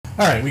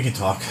Alright, we can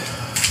talk.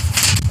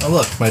 Oh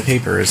look, my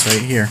paper is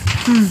right here.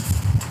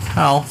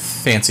 How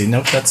fancy.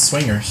 Nope, that's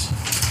Swingers.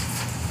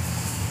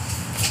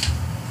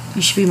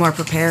 You should be more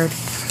prepared.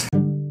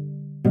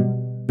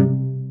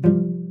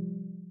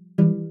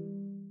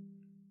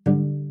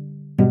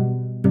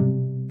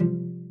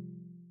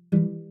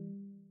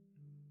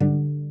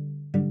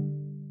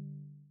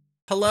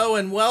 Hello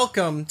and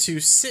welcome to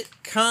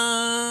Sitcom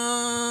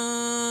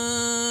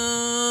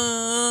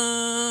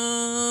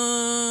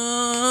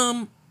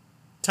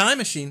Time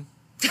Machine.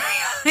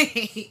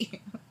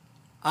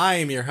 I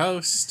am your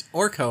host,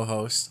 or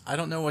co-host, I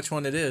don't know which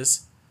one it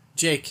is,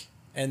 Jake,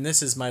 and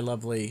this is my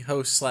lovely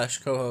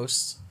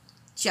host/co-host,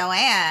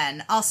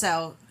 Joanne,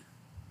 also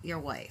your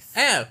wife.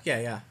 Oh,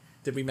 yeah.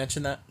 Did we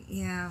mention that?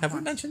 Yeah. Have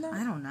we mentioned that?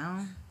 I don't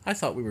know. I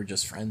thought we were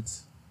just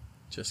friends.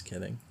 Just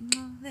kidding.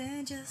 More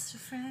than just a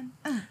friend.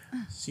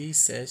 She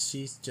says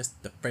she's just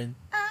a friend.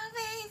 Oh,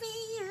 baby,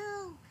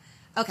 you.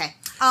 Okay.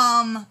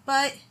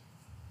 But...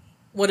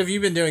 What have you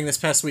been doing this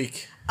past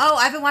week? Oh,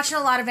 I've been watching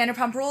a lot of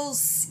Vanderpump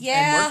Rules.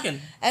 Yeah.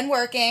 And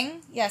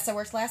working. Yes, I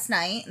worked last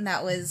night, and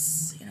that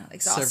was,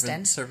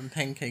 exhausting. Serving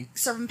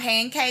pancakes. Serving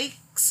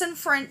pancakes and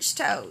French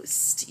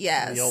toast.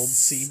 Yes. The old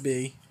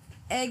CB.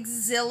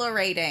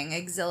 Exhilarating,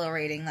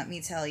 let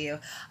me tell you.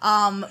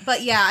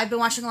 But yeah, I've been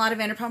watching a lot of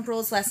Vanderpump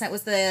Rules. Last night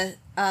was the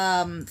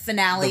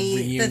finale.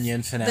 The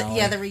reunion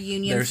finale. The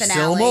reunion There's finale.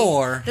 There's still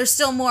more. There's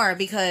still more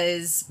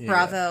because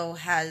Bravo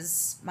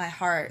has my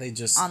heart they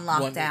just on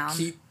lockdown. Want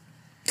to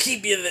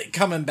keep you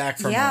coming back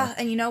for more. Yeah,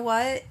 and you know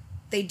what?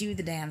 They do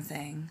the damn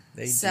thing.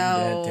 They do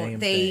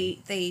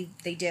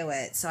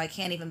it. So I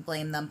can't even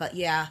blame them. But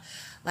yeah,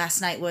 last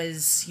night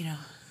was,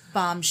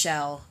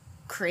 bombshell.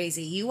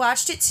 Crazy. You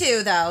watched it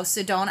too, though,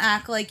 so don't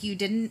act like you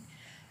didn't,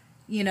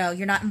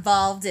 you're not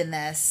involved in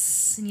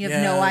this, and you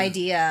have no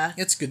idea.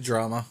 It's good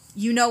drama.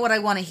 You know what I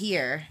want to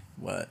hear.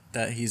 What?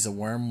 That he's a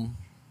worm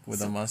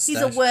with a mustache?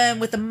 He's a worm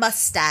with a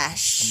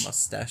mustache. A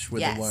mustache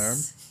with a worm?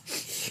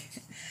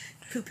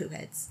 Poo-poo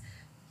heads.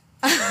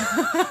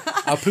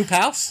 A poop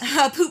house?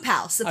 A poop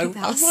house. I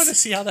want to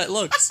see how that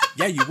looks.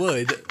 Yeah, you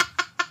would.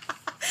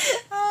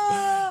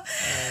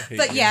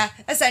 But yeah,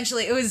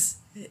 essentially, it's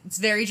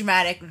very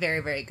dramatic,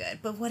 very, very good.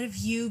 But what have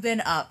you been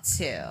up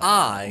to?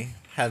 I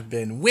have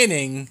been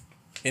winning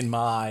in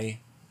my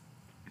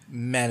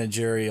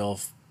managerial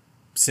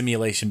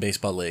simulation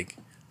baseball league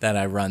that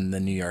I run,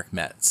 the New York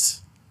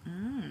Mets.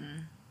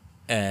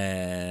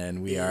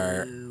 And we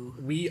are,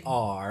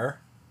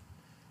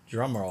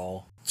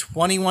 drumroll,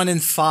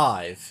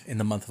 21-5 in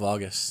the month of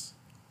August.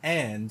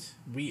 And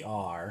we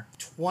are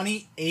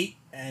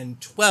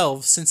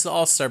 28-12 since the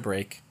All-Star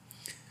break.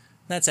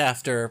 That's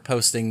after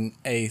posting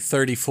a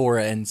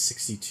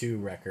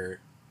 34-62 record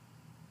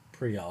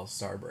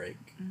pre-All-Star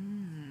break.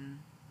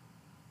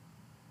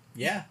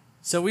 Yeah.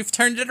 So we've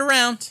turned it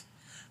around.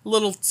 A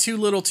little too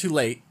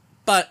late.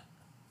 But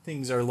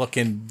things are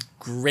looking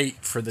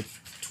great for the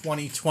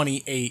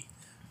 2028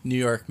 New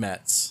York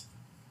Mets.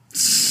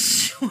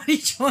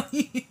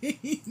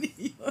 2028 New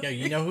York. Yeah,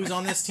 you know who's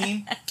on this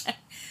team?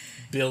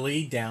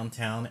 Billy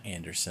Downtown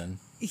Anderson.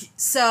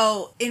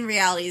 So, in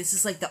reality, this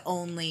is like the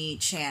only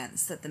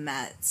chance that the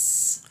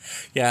Mets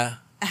have.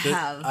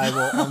 I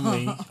will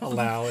only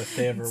allow if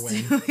they ever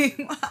win.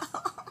 Doing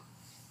well.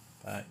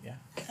 But, yeah.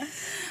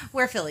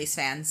 We're Phillies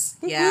fans.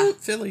 Woo-hoo, yeah.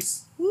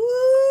 Phillies.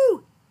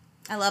 Woo!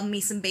 I love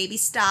me some baby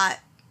Stott.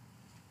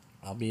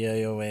 I'll be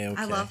okay.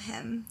 I love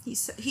him. He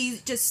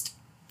just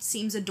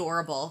seems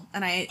adorable.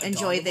 And I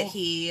enjoy that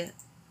he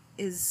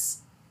is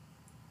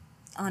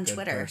on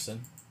Twitter.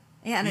 Person.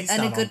 Yeah,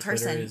 and a good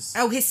person.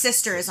 His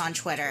sister is on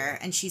Twitter,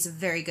 and she's a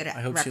very good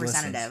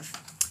representative.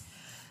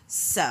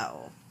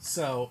 So,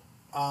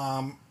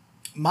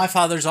 My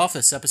Father's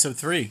Office, episode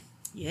 3.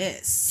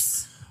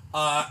 Yes.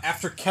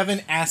 After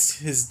Kevin asks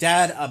his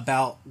dad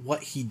about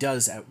what he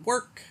does at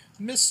work,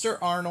 Mr.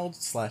 Arnold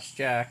 /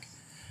 Jack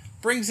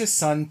brings his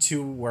son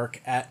to work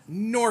at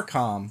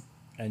Norcom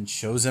and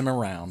shows him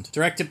around.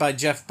 Directed by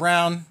Jeff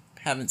Brown.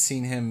 Haven't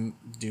seen him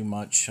do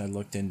much. I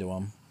looked into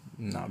him.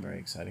 Not very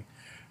exciting.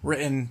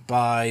 Written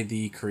by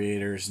the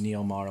creators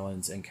Neil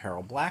Marlins and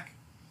Carol Black.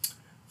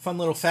 Fun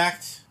little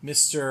fact,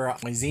 Mr.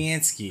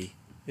 Wyzanski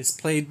is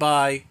played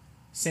by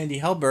Sandy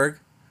Helberg,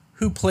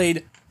 who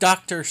played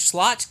Dr.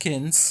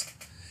 Slotkins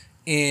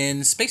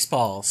in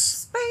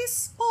Spaceballs.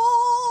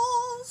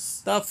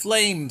 Spaceballs! The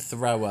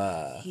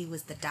flamethrower. He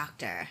was the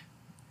doctor.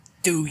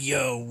 Do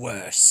your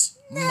worst.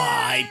 No.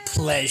 My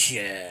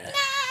pleasure. No.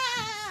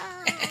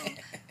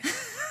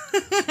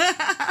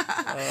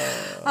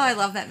 I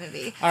love that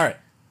movie. All right.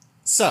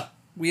 So,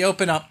 we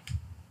open up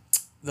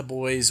the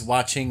boys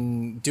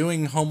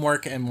doing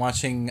homework and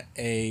watching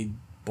a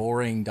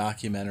boring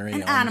documentary.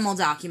 An animal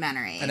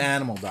documentary.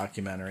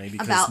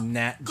 Because about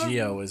Nat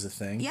Geo is a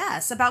thing.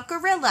 Yes, about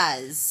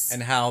gorillas.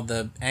 And how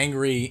the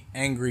angry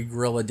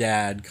gorilla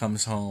dad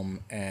comes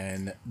home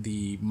and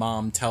the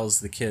mom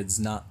tells the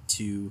kids not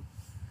to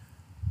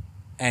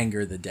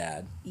anger the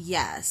dad.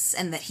 Yes,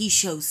 and that he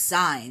shows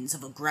signs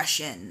of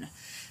aggression.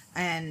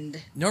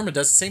 And Norma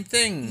does the same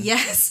thing.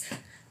 Yes.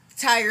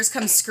 Tires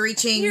come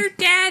screeching. Your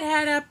dad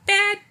had a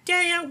bad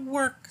day at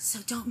work. So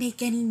don't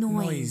make any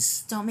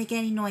noise. Don't make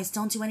any noise.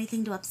 Don't do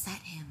anything to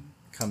upset him.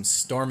 Comes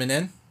storming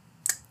in.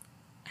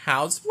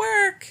 How's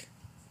work?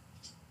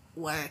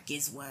 Work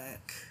is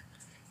work.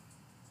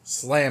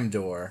 Slam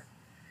door.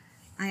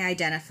 I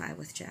identify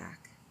with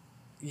Jack.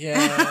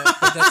 Yeah,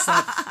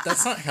 but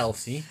that's not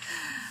healthy.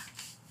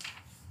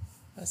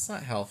 That's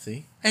not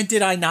healthy. And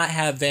did I not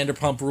have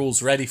Vanderpump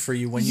Rules ready for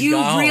you when you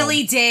got home? You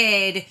really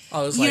did.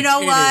 I was you like,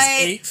 know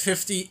what? It is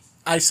 8:50.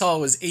 I saw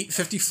it was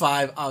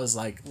 8:55. I was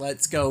like,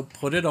 let's go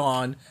put it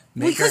on.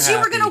 Because you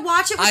were going to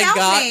watch it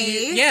without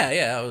me.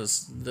 Yeah.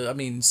 I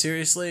mean,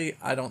 seriously,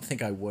 I don't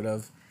think I would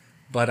have.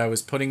 But I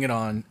was putting it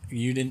on.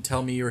 You didn't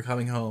tell me you were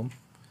coming home.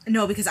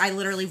 No, because I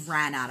literally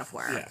ran out of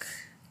work. Yeah.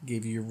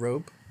 Gave you your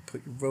robe.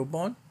 Put your robe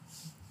on.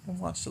 And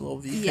watched a little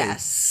VPR.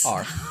 Yes.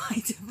 I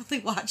definitely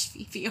watched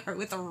VPR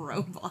with a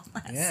robe on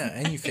last night.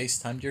 And you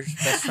FaceTimed your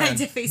best friend. I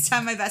did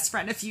FaceTime my best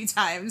friend a few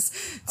times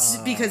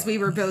because we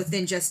were both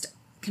in just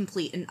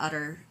complete and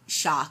utter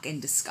shock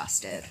and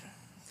disgusted.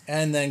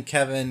 And then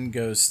Kevin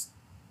goes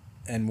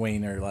and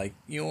Wayne are like,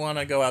 you want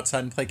to go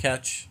outside and play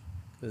catch?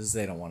 Because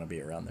they don't want to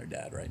be around their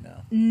dad right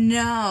now.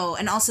 No.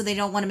 And also they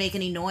don't want to make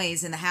any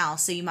noise in the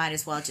house, so you might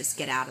as well just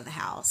get out of the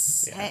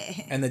house. Yeah.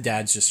 Hey. And the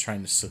dad's just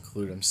trying to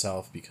seclude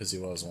himself because he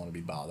doesn't want to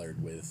be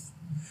bothered with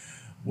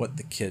what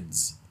the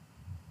kids...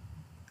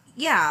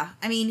 Yeah.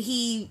 I mean,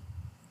 he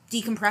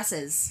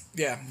decompresses.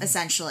 Yeah.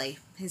 Essentially.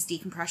 His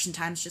decompression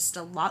time's just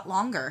a lot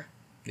longer.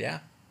 Yeah.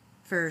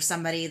 For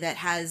somebody that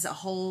has a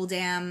whole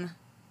damn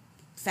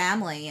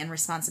family and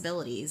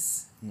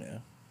responsibilities. Yeah.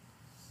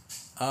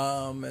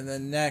 And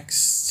then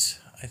next,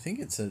 I think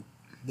it's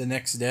the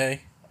next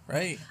day,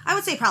 right? I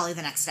would say probably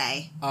the next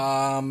day.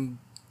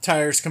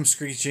 Tires come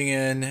screeching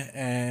in,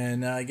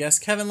 and I guess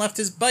Kevin left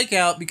his bike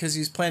out because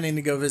he's planning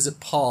to go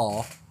visit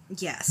Paul.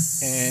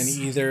 Yes. And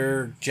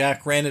either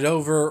Jack ran it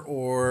over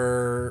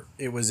or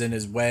it was in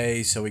his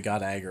way, so he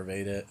got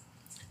aggravated.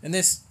 And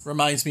this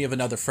reminds me of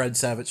another Fred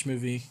Savage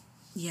movie.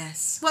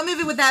 Yes. What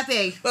movie would that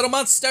be? Little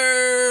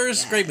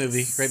Monsters! Yes. Great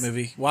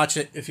movie. Watch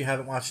it if you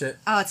haven't watched it.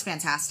 Oh, it's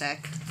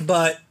fantastic.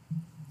 But...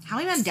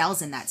 Howie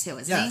Mandel's in that too,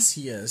 isn't he? Yes,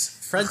 he is.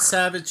 Fred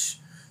Savage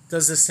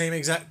does the same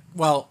exact...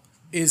 Well,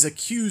 is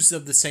accused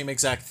of the same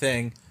exact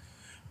thing.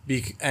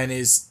 And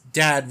his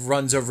dad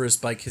runs over his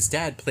bike. His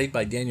dad, played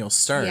by Daniel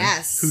Stern,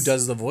 yes, who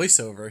does the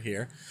voiceover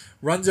here,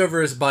 runs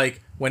over his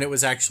bike when it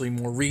was actually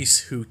Maurice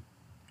who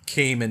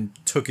came and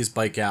took his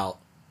bike out.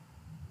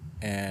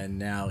 And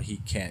now he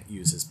can't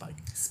use his bike.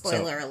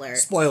 Spoiler alert.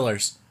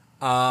 Spoilers.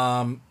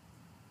 Kevin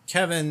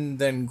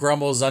then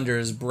grumbles under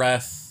his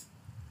breath,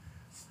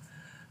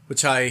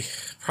 which I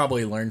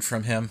probably learned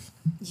from him.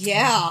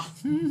 Yeah.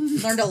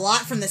 Learned a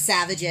lot from the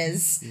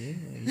Savages. Yeah,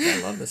 you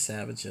gotta love the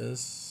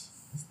Savages.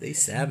 They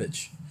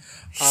savage.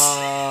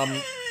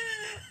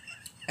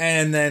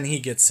 And then he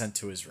gets sent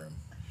to his room.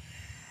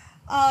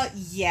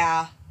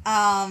 Yeah.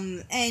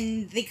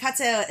 And they cut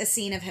to a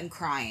scene of him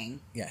crying.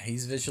 Yeah,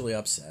 he's visually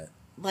upset.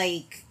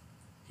 Like...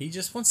 He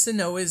just wants to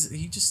know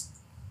he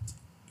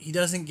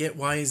doesn't get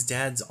why his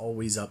dad's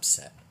always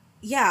upset.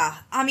 Yeah.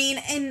 I mean,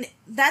 and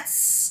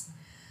that's...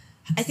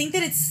 I think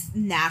that it's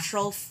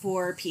natural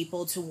for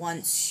people to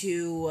want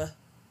to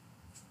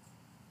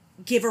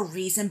give a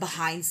reason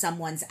behind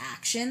someone's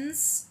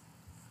actions.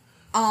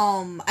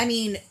 I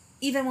mean,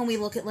 even when we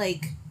look at,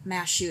 like,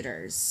 mass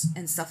shooters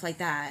and stuff like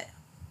that,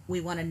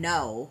 we want to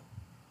know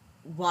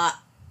what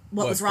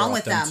was wrong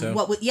with them.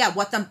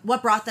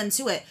 What brought them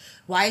to it?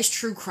 Why is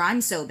true crime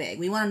so big?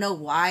 We want to know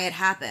why it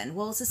happened.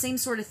 Well, it's the same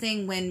sort of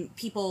thing when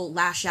people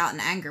lash out in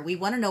anger. We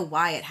want to know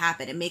why it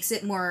happened. It makes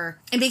it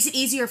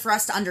easier for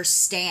us to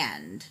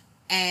understand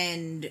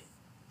and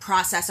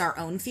process our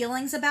own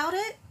feelings about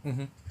it.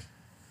 Mm-hmm.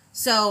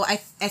 So,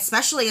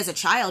 especially as a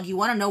child, you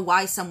want to know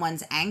why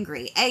someone's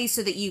angry. A,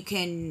 so that you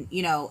can,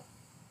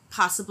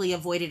 possibly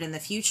avoid it in the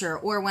future,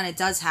 or when it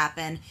does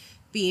happen,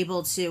 be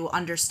able to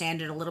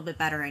understand it a little bit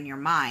better in your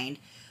mind.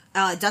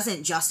 It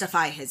doesn't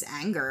justify his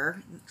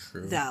anger,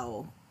 True.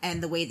 Though,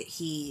 and the way that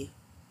he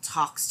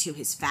talks to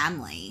his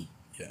family.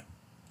 Yeah.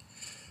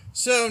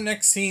 So,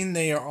 next scene,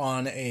 they are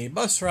on a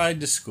bus ride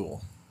to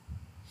school.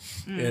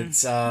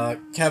 It's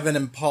Kevin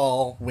and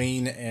Paul,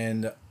 Wayne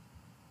and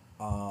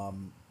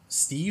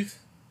Steve?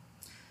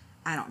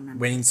 I don't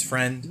remember. Wayne's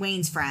friend?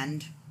 Wayne's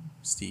friend.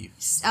 Steve.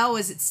 Oh,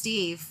 is it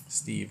Steve?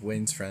 Steve,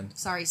 Wayne's friend.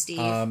 Sorry,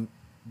 Steve.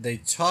 They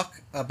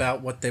talk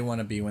about what they want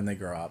to be when they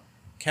grow up.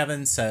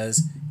 Kevin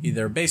says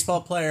either a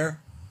baseball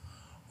player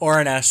or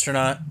an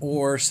astronaut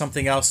or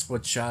something else,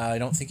 which I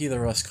don't think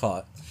either of us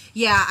caught.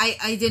 Yeah,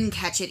 I didn't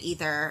catch it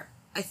either.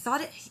 I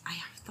thought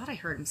I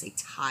heard him say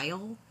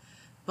tile,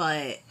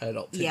 but I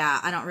don't think. Yeah,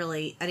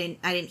 I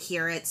didn't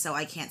hear it, so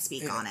I can't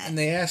speak on it. And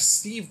they ask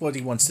Steve what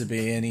he wants to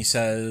be, and he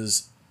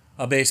says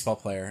a baseball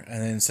player,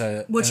 and then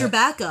said, "What's your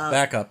backup?"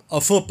 Backup,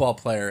 a football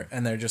player,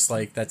 and they're just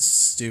like, "That's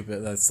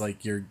stupid. That's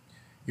like you're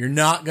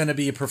not going to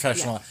be a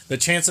professional. Yeah. The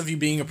chance of you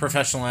being a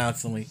professional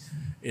athlete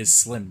is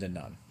slim to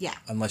none. Yeah,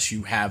 unless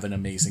you have an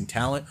amazing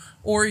talent,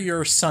 or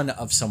you're a son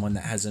of someone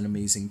that has an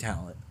amazing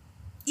talent."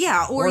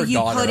 Yeah, or you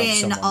daughter put of in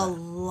someone a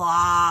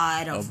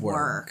lot of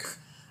work.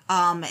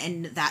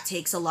 And that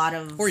takes a lot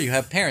of... Or you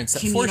have parents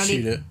that force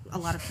you to... A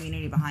lot of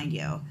community behind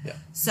you. Yeah.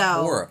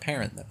 So... Or a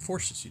parent that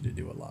forces you to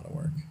do a lot of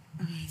work.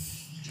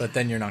 But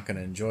then you're not going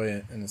to enjoy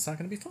it, and it's not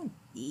going to be fun.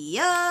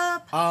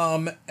 Yup.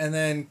 And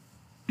then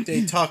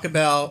they talk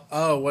about,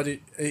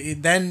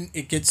 then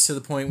it gets to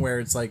the point where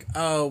it's like,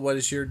 what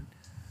does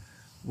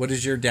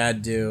your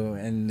dad do?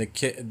 And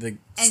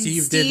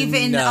Steve didn't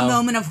in know. A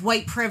moment of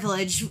white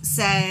privilege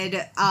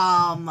said,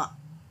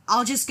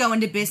 I'll just go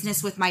into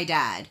business with my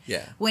dad.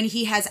 Yeah. When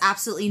he has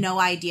absolutely no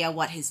idea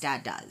what his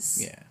dad does.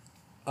 Yeah.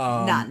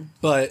 None.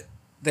 But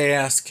he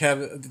asked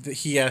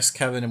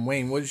Kevin and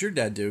Wayne, what does your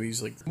dad do?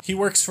 He's like, he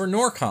works for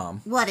Norcom.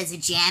 What, as a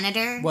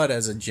janitor? What,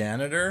 as a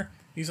janitor?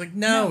 He's like,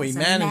 no, he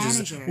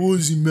manages. Manager. Oh,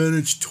 does he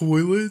manage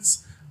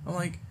toilets? I'm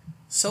like,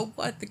 so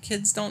what? The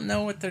kids don't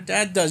know what their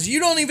dad does. You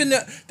don't even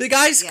know. The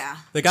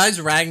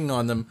guy's ragging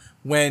on them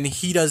when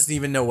he doesn't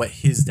even know what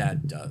his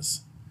dad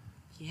does.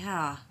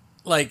 Yeah.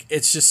 Like,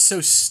 it's just so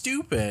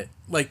stupid.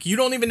 Like, you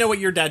don't even know what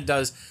your dad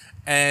does,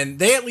 and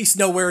they at least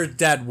know where his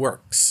dad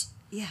works.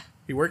 Yeah.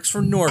 He works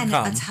for Norcom.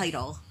 And a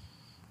title.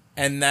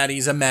 And that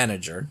he's a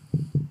manager.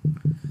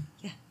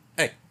 Yeah.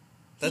 Hey.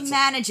 He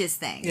manages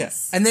things.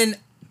 Yes. Yeah. And then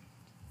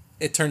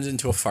it turns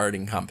into a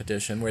farting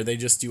competition where they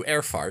just do air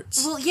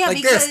farts. Well, yeah,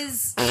 like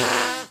because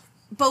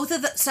both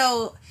of the...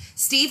 So,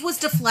 Steve was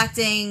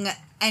deflecting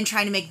and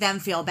trying to make them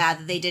feel bad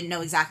that they didn't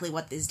know exactly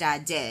what his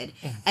dad did.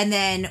 And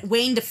then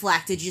Wayne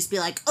deflected, just be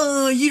like,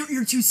 oh,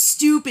 you're too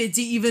stupid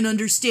to even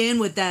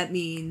understand what that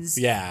means.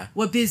 Yeah.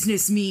 What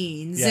business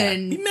means. Yeah.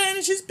 And he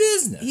manages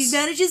business.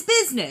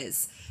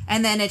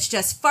 And then it's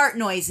just fart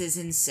noises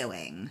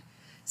ensuing.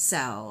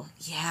 So,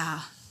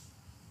 yeah.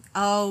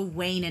 Oh,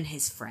 Wayne and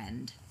his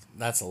friend.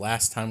 That's the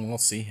last time we'll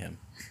see him.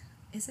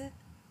 Is it?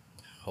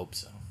 Hope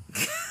so.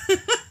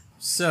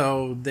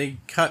 So they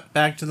cut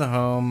back to the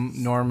home.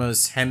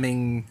 Norma's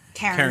hemming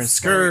Karen's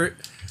skirt.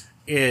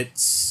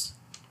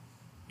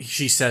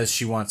 She says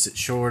she wants it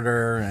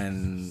shorter,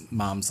 and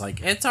Mom's like,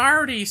 it's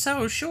already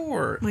so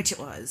short. Which it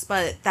was,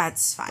 but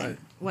that's fine.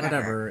 But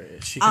whatever.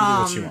 She can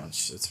do what she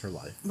wants. It's her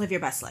life. Live your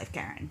best life,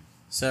 Karen.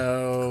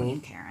 So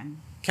Queen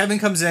Karen. Kevin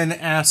comes in,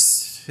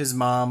 asks his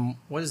mom,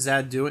 what does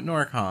Dad do at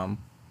Norcom?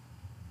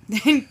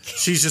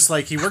 She's just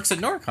like, he works at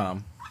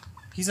Norcom.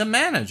 He's a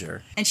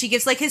manager. And she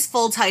gives, like, his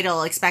full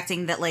title,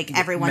 expecting that, like,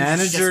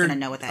 everyone's just going to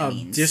know what that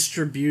means.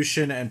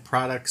 Distribution and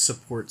Product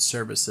Support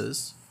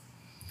Services.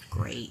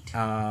 Great.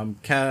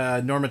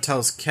 Norma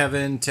tells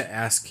Kevin to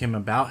ask him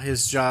about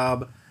his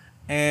job.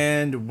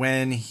 And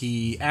when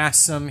he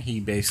asks him, he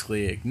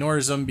basically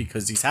ignores him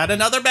because he's had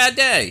another bad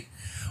day.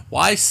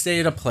 Why stay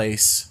at a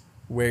place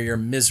where you're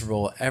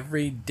miserable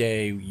every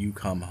day you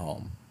come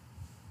home?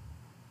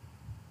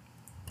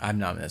 I'm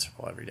not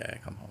miserable every day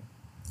I come home.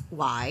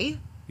 Why?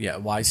 Yeah,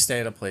 why stay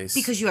at a place?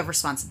 Because you have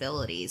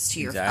responsibilities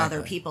to your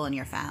other people in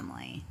your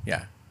family.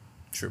 Yeah,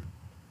 true.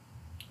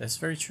 That's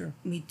very true.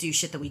 We do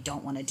shit that we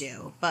don't want to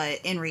do. But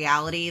in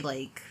reality,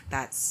 like,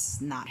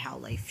 that's not how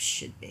life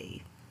should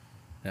be.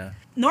 Yeah.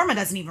 Norma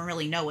doesn't even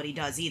really know what he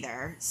does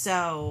either.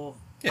 So,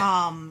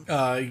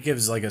 yeah. He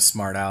gives, like, a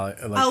smart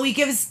aleck. Like,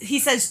 he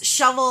says,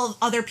 shovel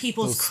other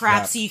people's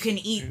crap so you can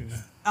eat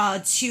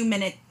 2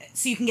 minutes,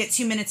 so you can get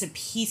 2 minutes of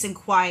peace and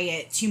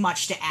quiet. Too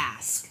much to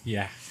ask.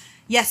 Yeah.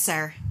 Yes,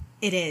 sir.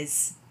 It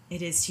is.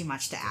 It is too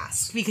much to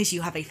ask because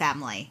you have a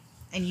family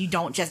and you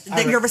don't just...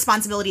 your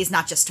responsibility is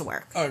not just to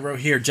work. Oh, I wrote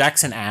here,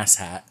 Jackson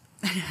asshat.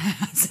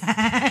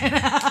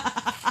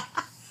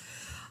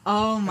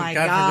 Oh, my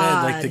God.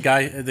 God forbid.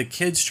 Like, the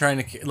kid's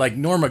trying to... Like,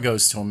 Norma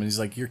goes to him and he's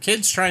like, your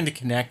kid's trying to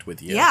connect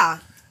with you. Yeah.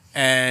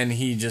 And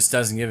he just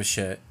doesn't give a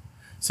shit.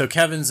 So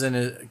Kevin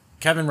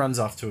runs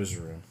off to his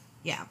room.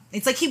 Yeah.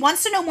 It's like he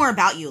wants to know more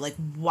about you. Like,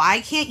 why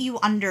can't you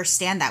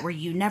understand that? Were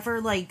you never,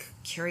 like,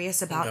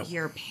 curious about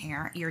your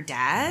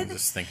dad?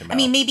 Just thinking about... I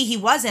mean, maybe he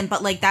wasn't,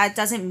 but, like, that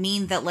doesn't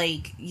mean that,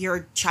 like,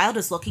 your child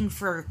is looking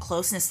for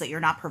closeness that you're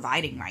not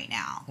providing right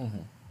now. Mm-hmm.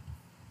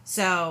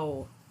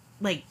 So,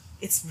 like,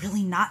 it's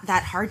really not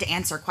that hard to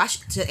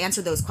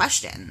answer those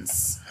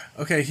questions.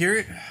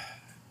 Okay,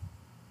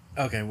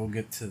 Okay, we'll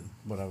get to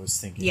what I was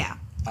thinking. Yeah.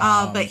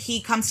 But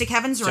he comes to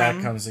Kevin's room.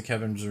 Jack comes to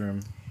Kevin's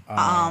room.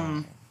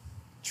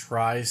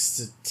 Tries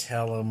to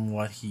tell him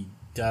what he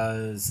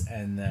does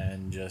and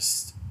then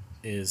just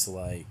is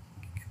like,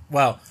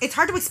 well, it's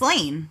hard to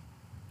explain.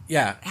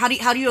 Yeah. How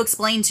do you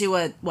explain to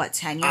a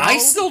 10-year-old? I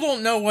still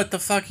don't know what the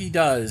fuck he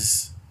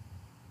does.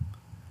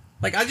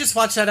 Like, I just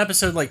watched that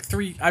episode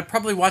I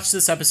probably watched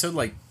this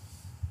episode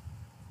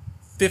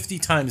 50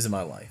 times in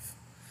my life.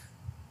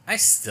 I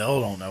still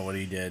don't know what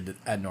he did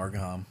at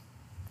Norcom.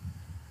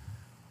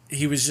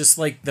 He was just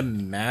like the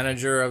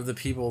manager of the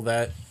people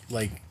that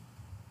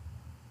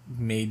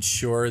made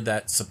sure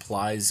that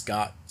supplies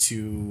got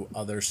to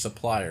other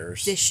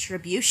suppliers.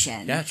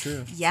 Distribution. Yeah,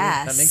 true.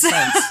 Yes. True. That makes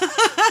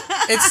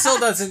sense. It still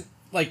doesn't,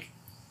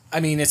 I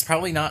mean, it's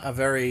probably not a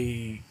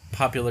very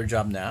popular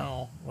job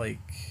now.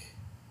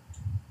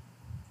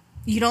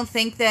 You don't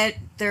think that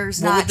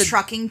there's not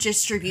trucking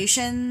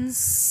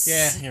distributions?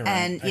 Yeah, you're right.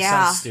 And, I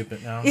sound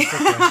stupid now. It's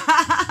okay.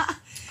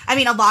 I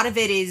mean, a lot of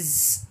it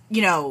is,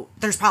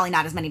 there's probably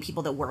not as many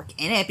people that work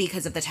in it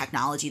because of the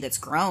technology that's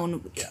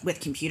grown with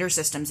computer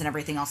systems and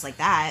everything else like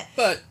that.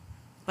 But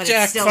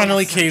Jack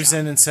finally caves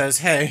in and says,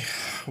 hey,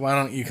 why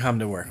don't you come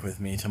to work with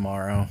me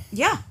tomorrow?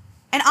 Yeah.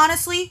 And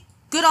honestly,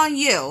 good on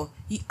you.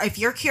 If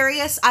you're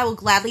curious, I will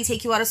gladly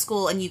take you out of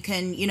school and you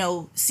can,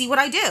 see what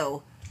I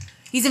do.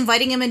 He's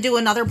inviting him into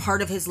another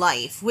part of his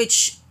life,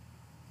 which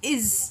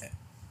is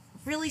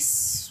really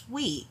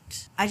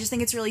sweet. I just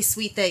think it's really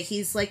sweet that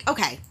he's like,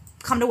 okay,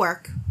 come to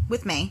work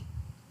with me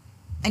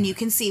and you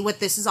can see what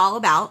this is all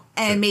about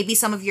and maybe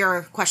some of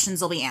your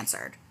questions will be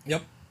answered.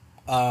 Yep.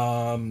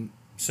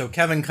 So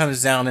Kevin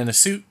comes down in a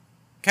suit.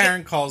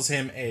 Karen calls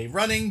him a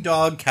running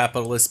dog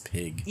capitalist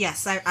pig.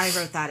 Yes, I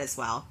wrote that as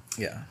well.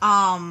 Yeah.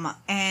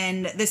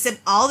 And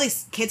all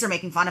these kids are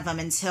making fun of him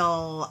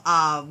until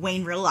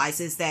Wayne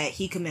realizes that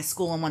he can miss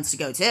school and wants to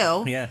go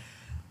too. Yeah.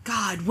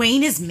 God,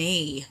 Wayne is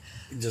me.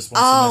 He just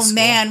wants to miss school.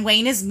 Man,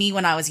 Wayne is me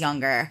when I was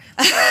younger.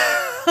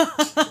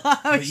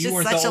 I was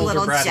just such a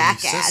little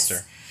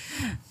jackass.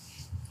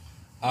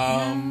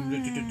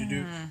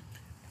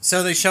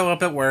 So they show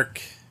up at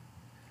work,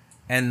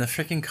 and the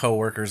freaking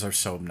coworkers are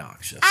so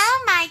obnoxious.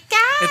 Oh my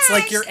god! It's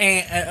like your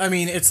aunt. I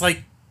mean, it's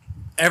like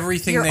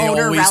everything your they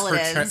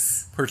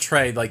always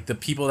portray. Like the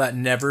people that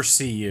never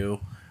see you,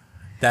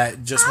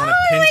 that just want to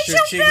pinch your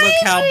cheek. Look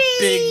how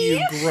big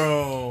you've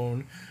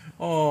grown.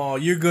 Oh,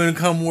 you're going to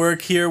come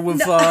work here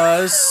with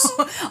us?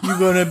 You're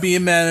going to be a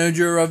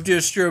manager of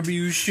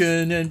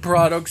distribution and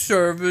product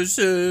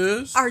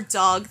services? Our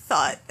dog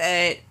thought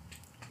that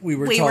we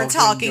were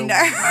talking to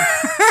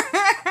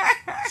her.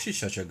 She's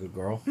such a good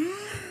girl.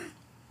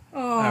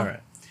 Oh. All right.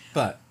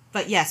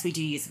 But yes, we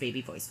do use the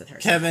baby voice with her.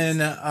 Kevin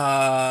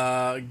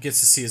gets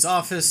to see his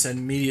office, and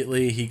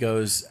immediately he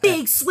goes...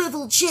 Big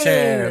swivel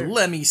chair!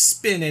 Let me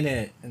spin in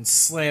it and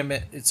slam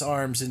its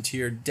arms into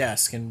your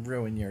desk and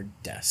ruin your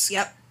desk.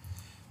 Yep.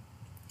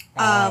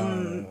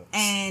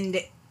 And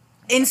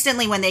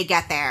instantly when they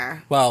get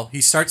there... Well, he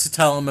starts to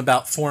tell him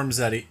about forms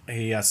that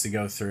he has to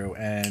go through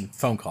and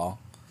phone call.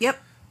 Yep.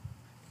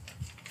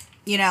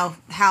 You know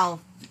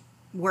how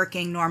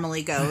working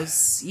normally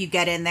goes. You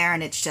get in there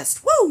and it's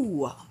just,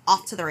 woo!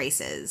 Off to the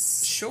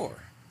races. Sure.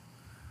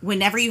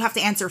 Whenever you have to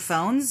answer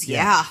phones,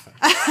 yeah.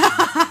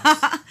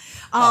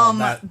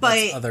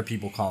 That's other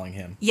people calling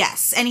him.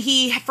 Yes, and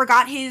he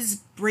forgot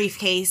his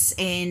briefcase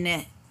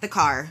in the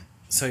car.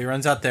 So he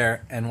runs out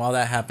there, and while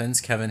that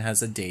happens, Kevin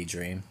has a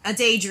daydream.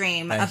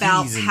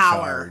 About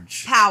power.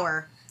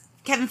 Power.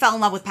 Kevin fell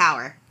in love with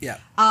power. Yeah.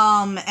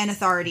 And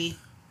authority.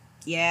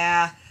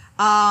 Yeah.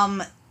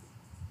 And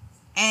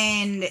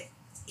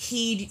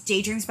he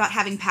daydreams about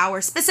having power,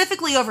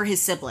 specifically over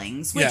his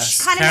siblings, which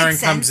kind of makes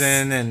sense. Karen comes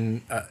in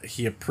and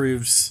he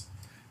approves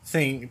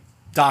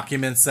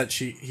documents that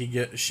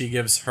she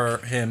gives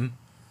him.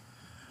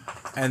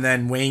 And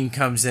then Wayne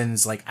comes in and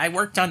is like, I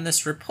worked on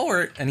this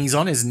report. And he's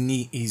on his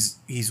knee.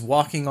 He's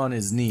walking on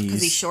his knees.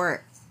 Because he's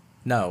short.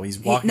 No, he's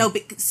walking.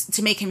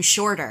 To make him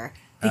shorter.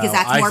 Because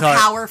that's more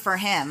power for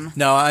him.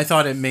 No, I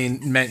thought it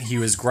meant he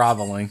was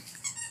groveling.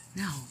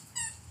 No.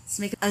 It's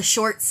make a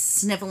short,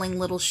 sniveling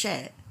little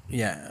shit.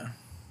 Yeah.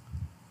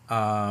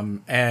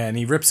 And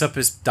he rips up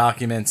his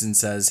documents and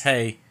says,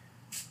 hey,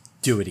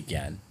 do it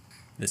again.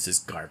 This is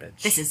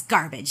garbage.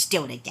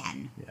 Do it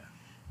again. Yeah.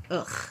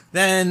 Ugh.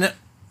 Then...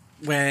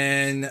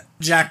 when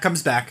Jack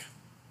comes back,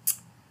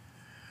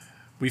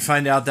 we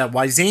find out that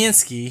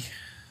Wyzanski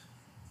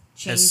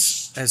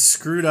has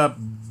screwed up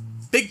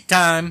big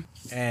time,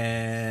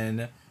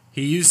 and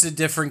he used a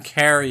different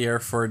carrier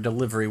for a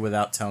delivery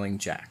without telling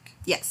Jack.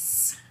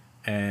 Yes.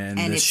 And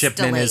the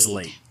shipment is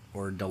late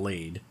or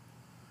delayed.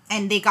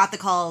 And they got the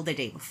call the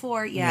day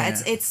before. Yeah.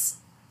 It's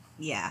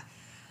yeah.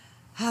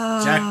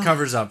 Jack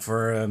covers up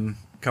for him.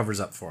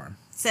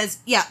 Says,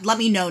 yeah, let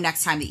me know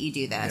next time that you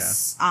do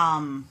this.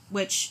 Yeah.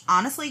 Which,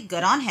 honestly,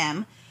 good on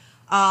him.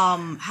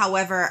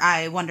 However,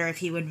 I wonder if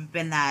he would have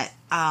been that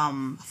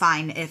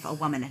fine if a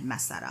woman had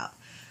messed that up.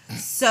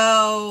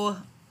 So,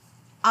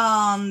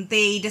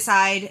 they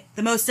decide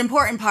the most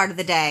important part of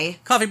the day.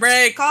 Coffee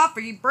break!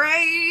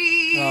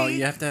 Oh,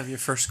 you have to have your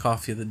first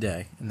coffee of the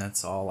day, and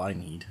that's all I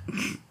need.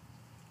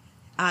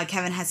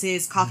 Kevin has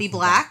his coffee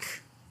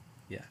black.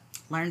 Yeah.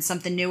 Learns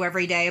something new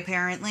every day,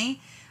 apparently.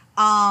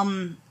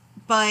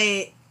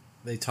 But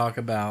they talk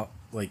about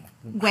when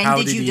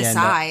did you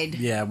decide?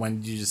 When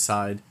did you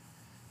decide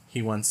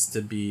he wants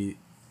to be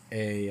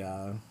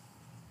a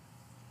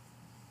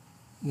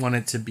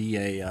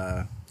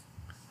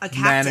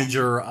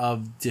manager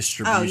of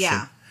distribution? Oh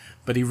yeah,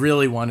 but he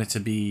really wanted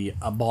to be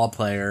a ball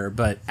player,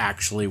 but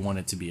actually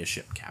wanted to be a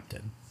ship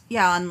captain.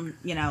 Yeah, on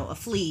a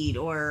fleet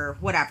or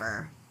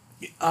whatever.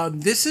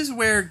 This is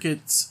where it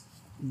gets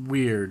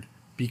weird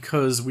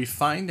because we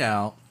find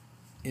out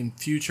in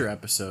future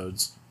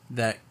episodes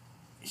that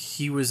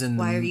he was in...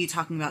 Why are you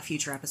talking about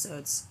future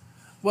episodes?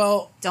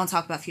 Well... Don't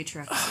talk about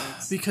future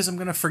episodes. Because I'm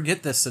going to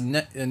forget this in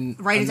Write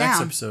the it next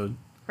down. episode.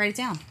 Write it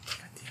down.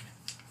 God damn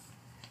it.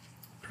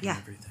 Yeah.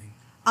 everything.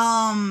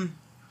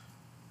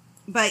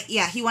 But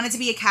yeah, he wanted to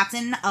be a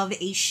captain of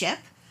a ship.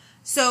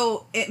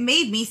 So it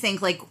made me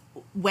think, like,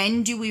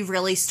 when do we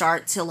really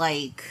start to,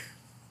 like,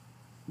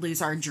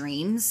 lose our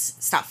dreams?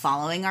 Stop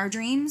following our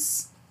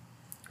dreams?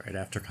 Right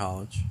after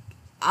college.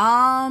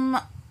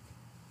 As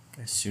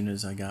soon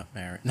as I got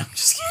married. No, I'm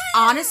just kidding.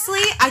 Honestly,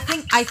 I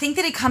think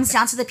that it comes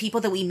down to the people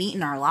that we meet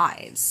in our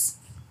lives.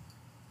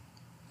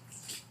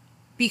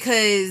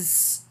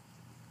 Because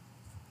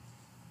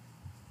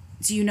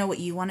do you know what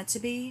you wanted to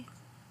be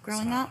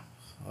growing up?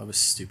 I was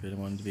stupid. I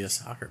wanted to be a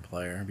soccer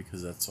player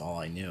because that's all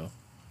I knew.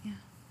 Yeah.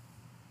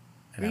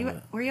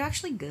 And were you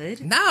actually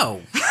good?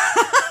 No.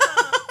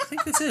 I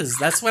think this is.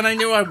 That's when I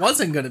knew I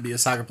wasn't going to be a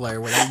soccer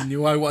player, when I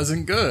knew I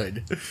wasn't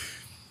good.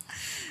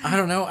 I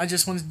don't know. I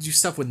just wanted to do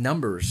stuff with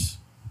numbers.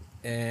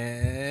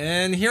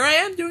 And here I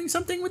am doing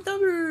something with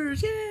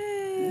numbers.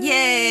 Yay!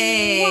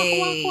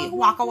 Yay!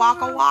 Waka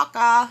waka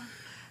waka.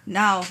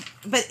 No,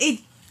 but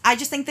I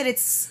just think that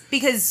it's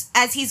because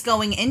as he's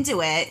going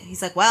into it,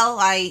 he's like, well,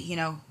 I,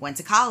 went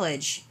to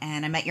college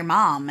and I met your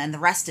mom and the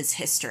rest is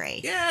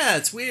history. Yeah,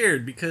 it's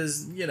weird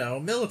because,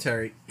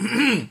 military.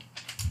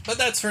 But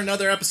that's for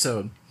another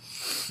episode.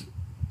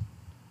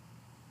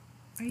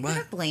 Are you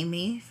going to blame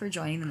me for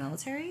joining the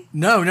military?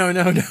 No.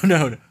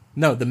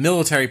 No, the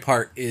military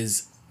part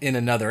is in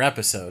another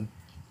episode.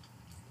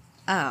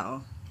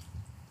 Oh.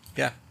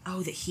 Yeah.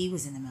 Oh, that he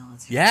was in the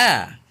military.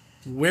 Yeah.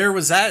 Where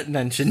was that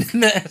mentioned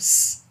in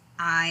this?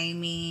 I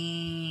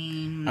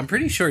mean... I'm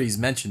pretty sure he's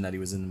mentioned that he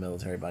was in the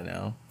military by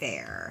now.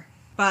 Fair.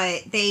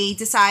 But they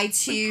decide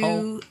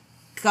to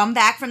come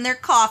back from their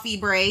coffee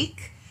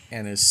break.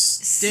 And his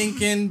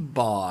stinking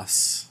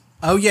boss.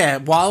 Oh, yeah.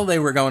 While they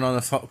were going on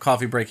the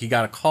coffee break, he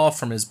got a call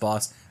from his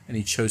boss, and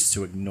he chose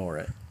to ignore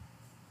it.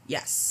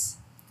 Yes.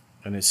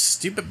 And his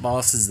stupid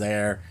boss is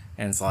there,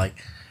 and it's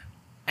like,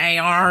 hey,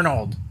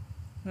 Arnold.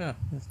 Yeah,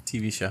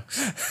 TV show.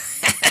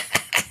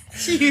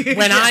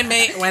 When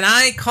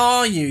I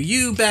call you,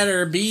 you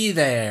better be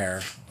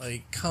there.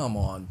 Like, come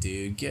on,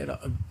 dude. Get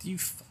up. You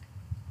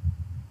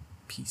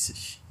piece of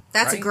shit.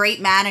 That's right? a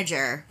great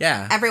manager.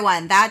 Yeah.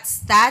 Everyone,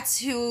 that's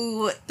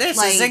who...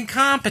 This is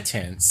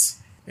incompetence.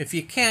 If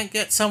you can't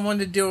get someone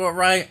to do it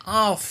right,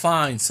 I'll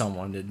find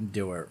someone to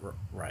do it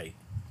right.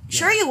 Yeah.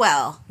 Sure you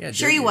will. Yeah,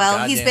 sure you will.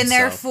 He's been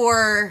there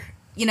for,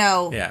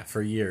 Yeah,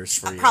 for years.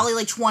 Probably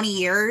like 20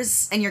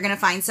 years, and you're going to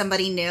find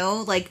somebody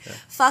new. Like,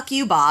 fuck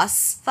you,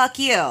 boss. Fuck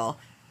you.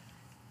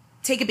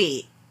 Take a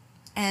beat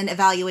and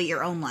evaluate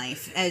your own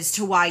life as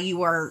to why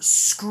you are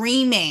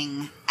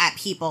screaming at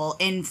people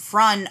in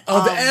front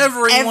of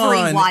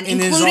everyone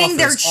in including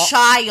their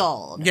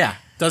child. Yeah,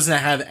 doesn't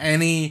have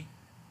any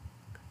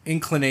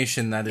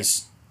inclination that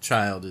his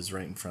child is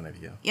right in front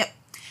of you. Yep.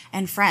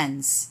 And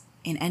friends,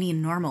 in any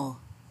normal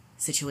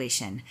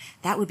situation,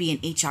 that would be an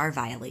HR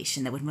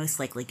violation that would most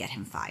likely get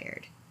him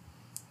fired.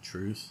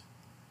 Truth.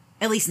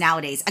 At least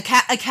nowadays. A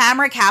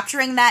camera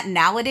capturing that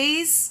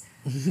nowadays...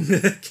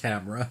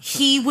 Camera.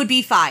 He would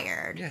be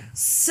fired. Yeah.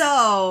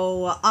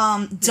 So,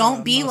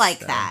 don't be like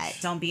that.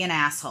 Don't be an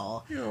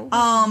asshole.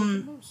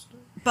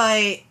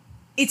 But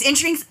it's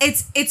interesting.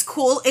 It's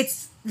cool.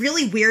 It's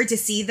really weird to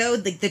see, though,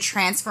 the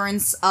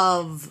transference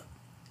of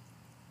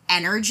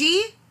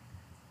energy.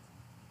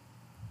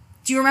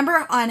 Do you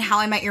remember on How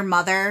I Met Your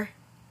Mother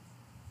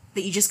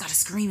that you just got to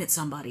scream at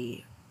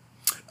somebody?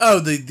 Oh,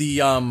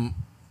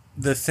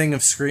 the thing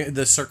of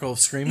the circle of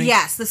screaming?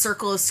 Yes, the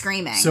circle of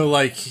screaming. So,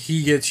 like,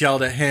 he gets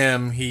yelled at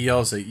him, he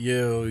yells at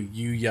you,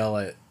 you yell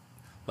at,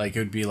 like, it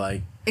would be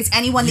like... It's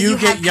anyone that you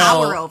have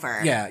power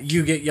over. Yeah,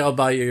 you get yelled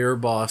by your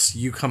boss,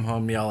 you come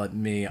home, yell at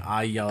me,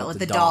 I yell at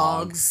the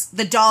dogs.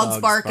 The dogs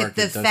bark at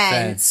the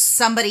fence.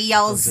 Somebody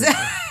yells...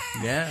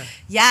 Yeah.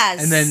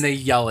 Yes. And then they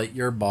yell at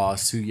your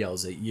boss, who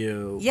yells at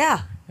you.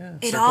 Yeah.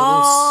 It circles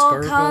all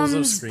of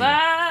comes screaming.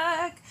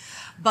 back.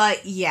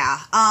 But,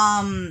 yeah.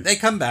 They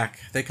come back.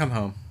 They come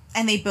home.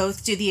 And they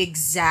both do the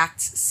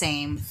exact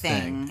same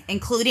thing.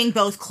 Including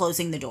both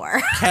closing the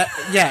door.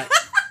 Yeah.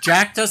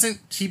 Jack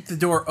doesn't keep the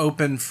door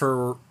open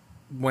for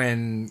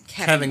when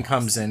Kevin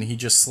comes in. He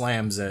just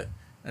slams it.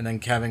 And then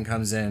Kevin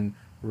comes in,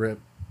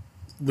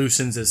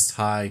 loosens his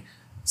tie,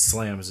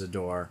 slams the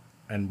door,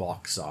 and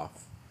walks off.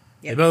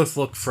 Yep. They both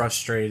look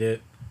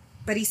frustrated.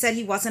 But he said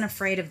he wasn't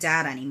afraid of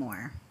Dad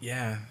anymore.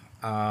 Yeah.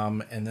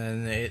 And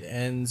then it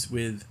ends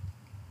with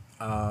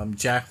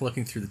Jack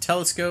looking through the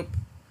telescope,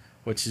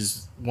 which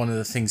is one of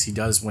the things he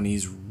does when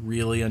he's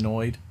really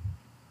annoyed.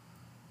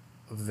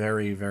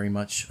 Very, very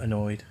much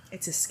annoyed.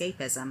 It's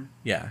escapism.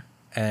 Yeah.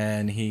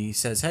 And he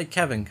says, hey,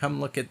 Kevin, come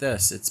look at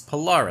this. It's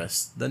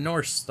Polaris, the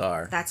North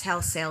Star. That's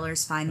how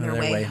sailors find their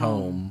way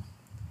home.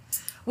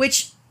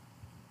 Which...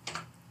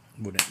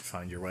 Wouldn't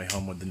find your way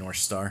home with the North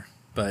Star.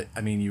 But, I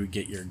mean, you would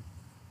get your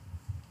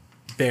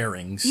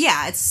bearings.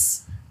 Yeah,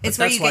 it's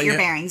where you get your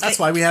bearings. That's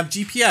why we have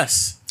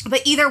GPS.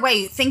 But either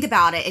way, think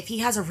about it. If he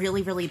has a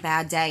really, really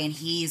bad day and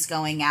he's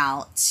going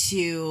out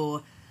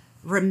to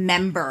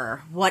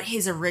remember what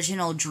his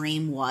original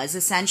dream was,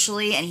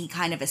 essentially, and he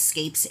kind of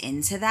escapes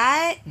into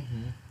that,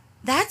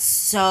 that's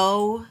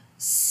so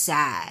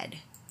sad.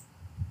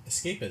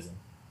 escapism.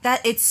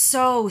 That it's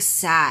so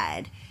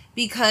sad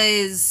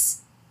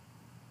because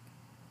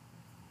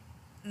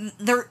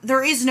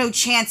there is no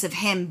chance of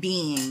him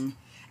being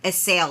a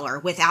sailor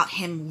without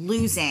him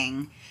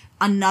losing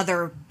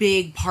another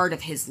big part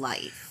of his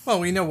life. Well,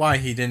 we know why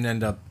he didn't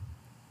end up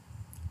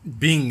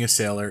being a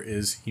sailor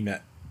is he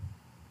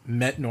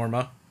met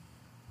Norma,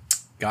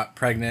 got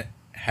pregnant,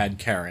 had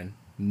Karen,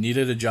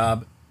 needed a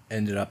job,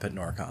 ended up at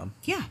Norcom.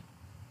 Yeah.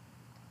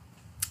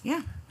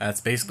 Yeah.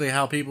 That's basically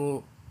how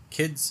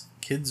kids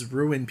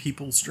ruin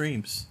people's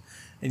dreams.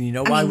 And you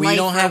know why we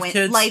don't have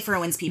kids? Life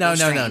ruins people's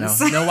dreams.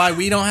 No. You know why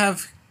we don't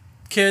have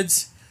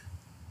kids?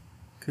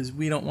 Because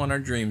we don't want our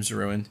dreams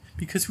ruined.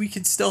 Because we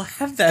can still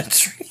have that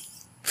dream.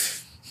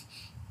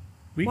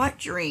 What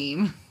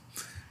dream?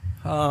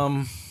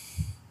 The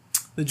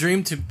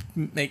dream to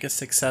make a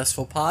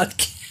successful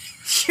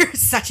podcast. You're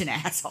such an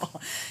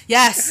asshole.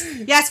 Yes,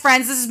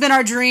 friends. This has been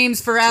our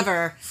dreams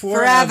forever.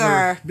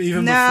 Forever.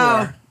 Even no,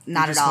 before.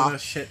 Not at all. Want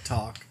to shit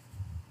talk.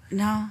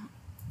 No,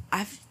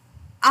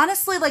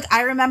 honestly, like,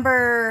 I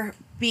remember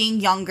being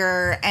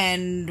younger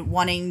and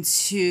wanting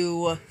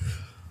to.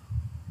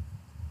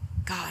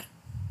 God,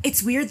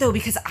 it's weird though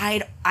because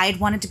I'd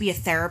wanted to be a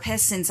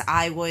therapist since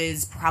I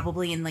was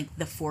probably in like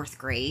the 4th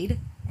grade.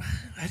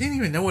 I didn't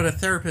even know what a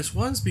therapist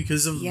was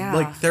because of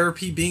like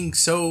therapy being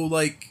so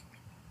like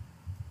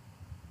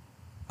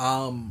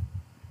I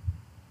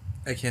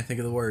can't think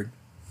of the word.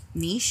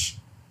 Niche?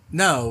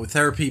 No,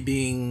 therapy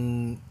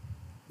being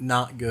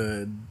not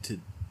good to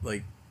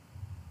like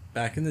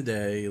back in the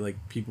day, like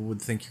people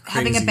would think you're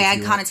crazy. Having a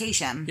bad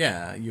connotation.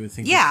 Yeah, you would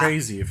think you're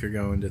crazy if you're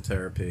going to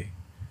therapy.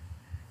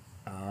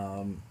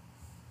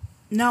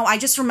 No, I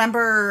just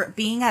remember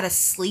being at a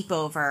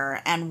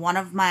sleepover and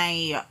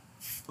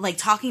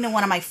talking to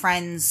one of my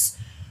friends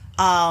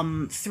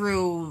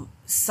through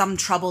some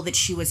trouble that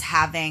she was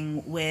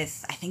having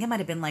with, I think it might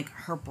have been like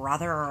her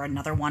brother or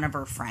another one of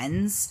her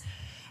friends,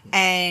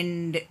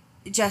 and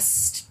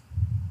just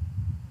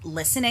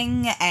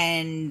listening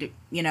and,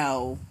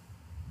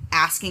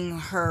 asking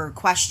her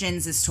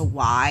questions as to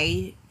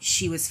why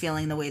she was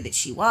feeling the way that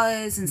she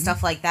was and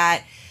stuff like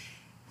that.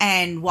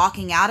 And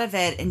walking out of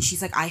it, and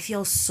she's like, I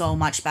feel so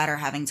much better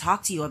having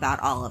talked to you about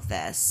all of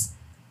this.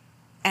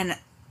 And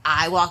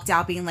I walked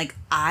out being like,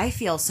 I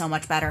feel so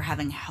much better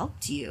having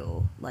helped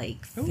you,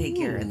 like,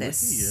 figure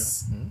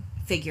this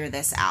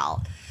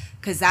out.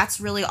 Because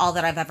that's really all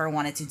that I've ever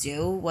wanted to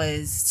do,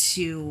 was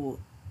to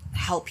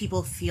help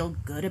people feel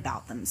good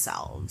about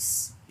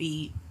themselves.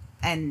 Make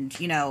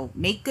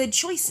good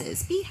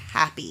choices. Be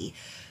happy.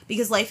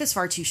 Because life is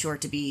far too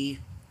short to be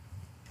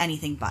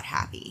anything but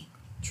happy.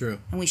 True.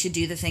 And we should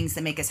do the things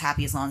that make us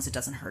happy as long as it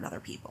doesn't hurt other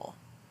people.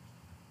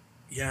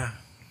 Yeah.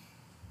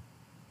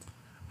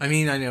 I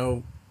mean, I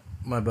know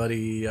my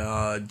buddy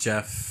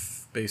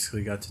Jeff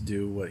basically got to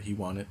do what he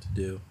wanted to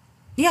do.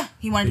 Yeah,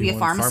 he wanted to be a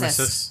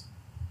pharmacist.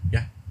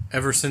 Yeah.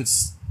 Ever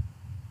since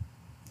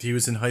he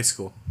was in high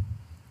school.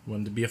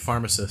 Wanted to be a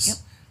pharmacist. Yep.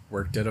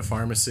 Worked at a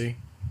pharmacy.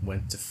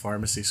 Went to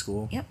pharmacy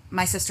school. Yep.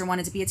 My sister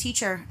wanted to be a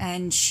teacher,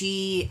 and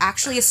she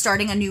actually is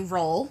starting a new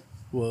role.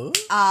 What?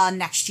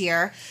 Next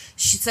year.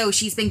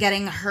 She's been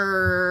getting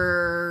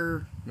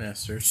her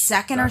master's,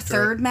 second or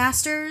third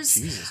master's.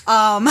 Jesus.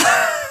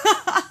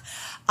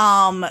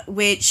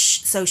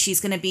 So she's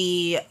going to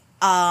be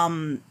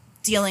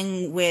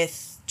dealing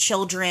with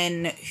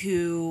children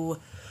who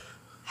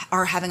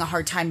are having a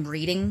hard time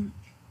reading.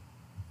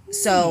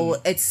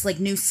 So it's like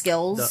new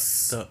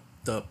skills.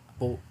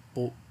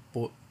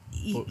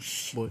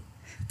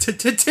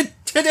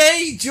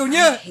 Today, Junior.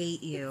 I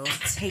hate you.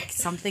 Take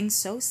something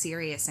so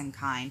serious and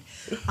kind.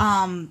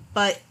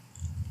 But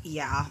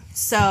yeah.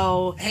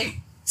 So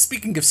hey,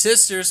 speaking of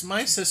sisters,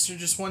 my sister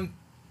just won.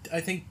 I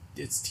think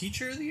it's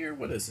Teacher of the Year.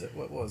 What is it?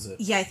 What was it?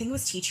 Yeah, I think it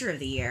was Teacher of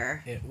the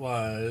Year. It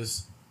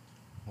was.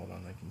 Hold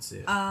on, I can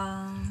see it.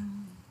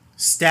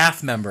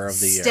 Staff Member of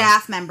the Year.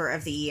 Staff Member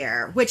of the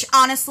Year, which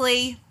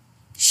honestly,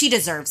 she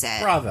deserves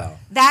it. Bravo.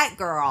 That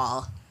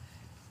girl.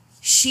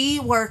 She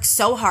works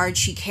so hard,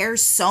 she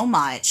cares so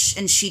much,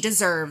 and she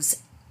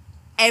deserves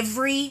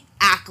every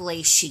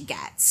accolade she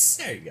gets.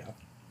 There you go.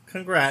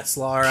 Congrats,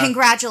 Laura.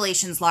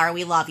 Congratulations, Laura.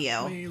 We love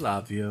you. We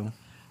love you.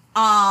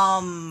 But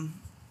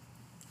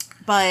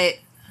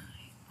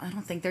I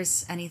don't think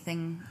there's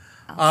anything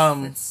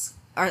else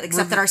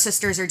except that our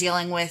sisters are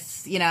dealing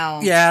with,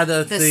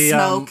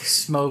 the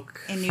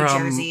smoke in New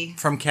Jersey.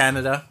 From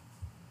Canada.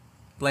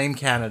 Blame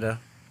Canada.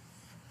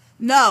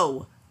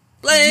 No.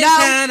 Blame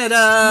Canada.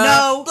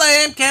 No.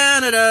 Blame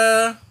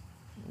Canada.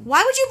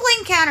 Why would you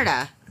blame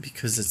Canada?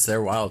 Because it's their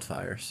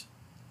wildfires.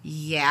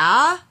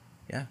 Yeah?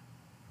 Yeah.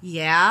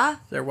 Yeah?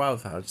 Their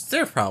wildfires. It's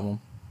their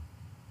problem.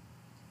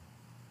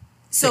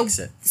 Fix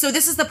it. So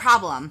this is the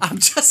problem. I'm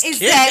just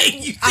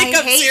kidding. You think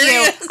I'm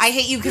serious? I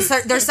hate you because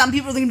there's some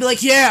people that can be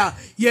like, yeah.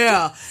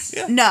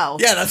 No.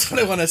 Yeah, that's what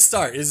I want to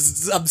start.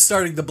 I'm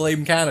starting to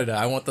blame Canada.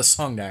 I want the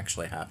song to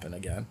actually happen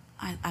again.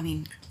 I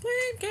mean...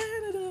 Blame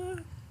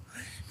Canada.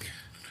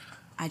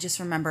 I just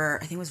remember,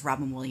 I think it was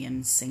Robin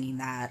Williams singing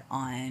that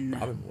on...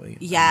 Robin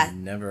Williams? Yeah. I've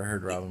never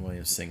heard Robin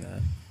Williams sing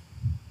that.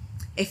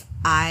 If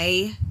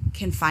I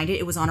can find it,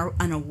 it was on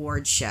an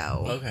award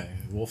show. Okay,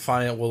 we'll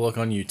find it. We'll look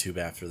on YouTube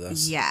after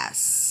this.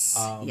 Yes.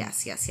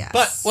 Yes.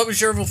 But what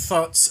was your overall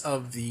thoughts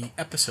of the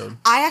episode?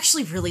 I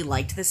actually really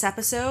liked this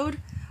episode.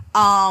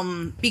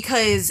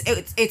 Because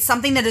it's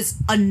something that has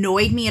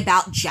annoyed me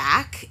about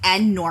Jack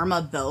and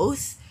Norma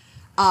both.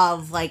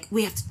 Of like,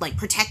 we have to like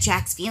protect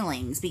Jack's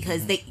feelings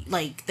because they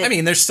like. I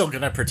mean, they're still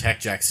gonna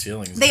protect Jack's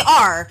feelings. They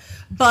are,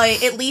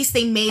 but at least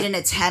they made an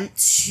attempt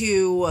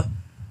to,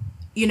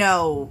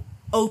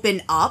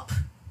 open up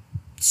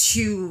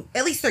to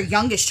at least their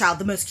youngest child,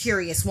 the most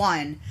curious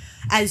one,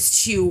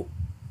 as to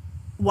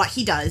what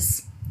he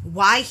does,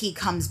 why he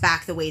comes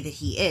back the way that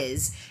he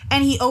is,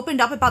 and he opened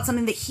up about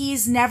something that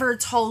he's never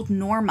told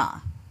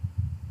Norma.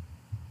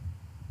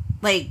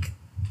 Like,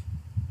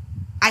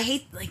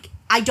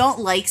 I don't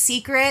like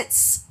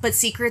secrets, but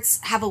secrets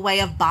have a way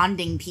of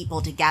bonding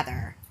people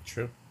together.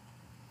 True.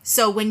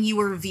 So when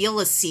you reveal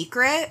a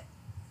secret,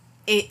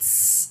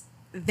 it's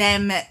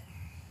them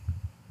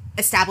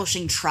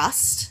establishing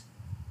trust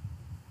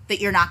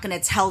that you're not going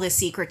to tell this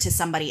secret to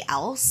somebody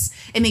else.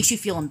 It makes you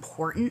feel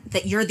important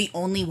that you're the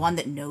only one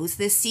that knows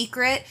this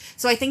secret.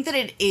 So I think that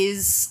it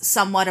is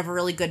somewhat of a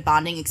really good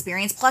bonding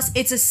experience. Plus,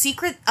 it's a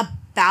secret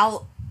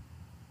about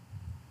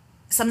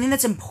something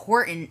that's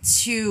important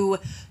to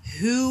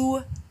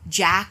who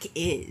Jack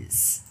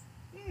is.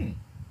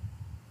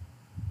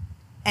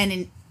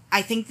 And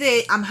I think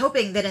that I'm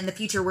hoping that in the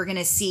future we're going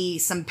to see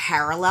some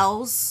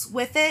parallels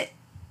with it.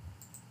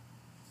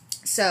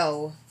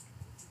 So,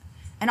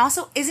 and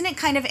also, isn't it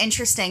kind of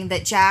interesting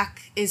that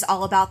Jack is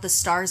all about the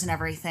stars and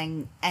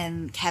everything,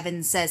 and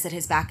Kevin says that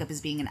his backup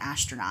is being an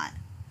astronaut?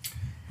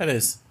 That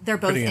is. They're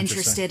both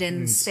interested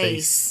in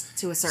space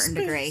to a certain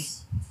degree.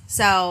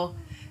 So,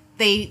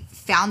 they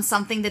found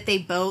something that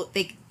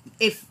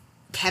if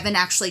Kevin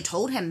actually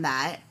told him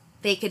that,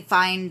 they could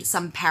find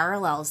some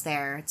parallels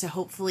there to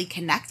hopefully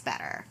connect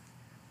better.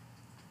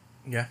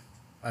 Yeah.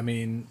 I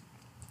mean,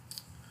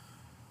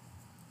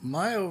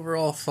 my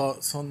overall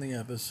thoughts on the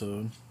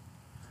episode,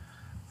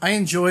 I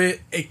enjoy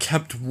it. It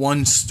kept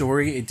one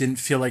story. It didn't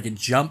feel like it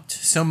jumped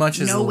so much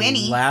as the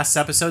Winnie. last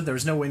episode. There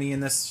was no Winnie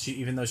in this,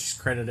 even though she's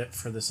credited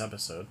for this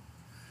episode.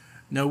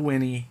 No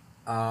Winnie.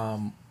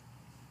 But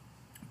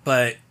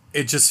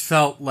it just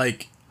felt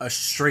like a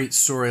straight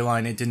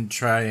storyline. It didn't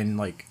try and,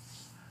 like,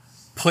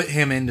 put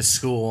him into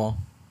school.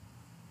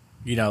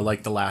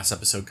 Like the last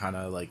episode kind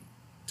of, like,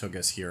 took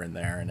us here and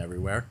there and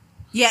everywhere.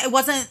 Yeah, it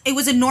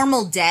was a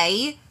normal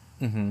day.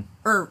 Mm-hmm.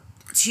 Or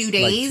 2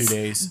 days. Like 2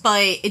 days.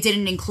 But it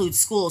didn't include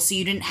school, so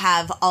you didn't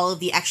have all of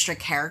the extra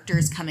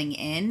characters coming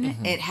in.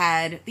 Mm-hmm. It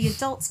had the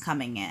adults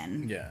coming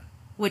in. Yeah.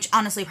 Which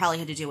honestly probably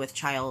had to do with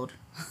child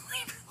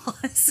labor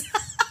laws.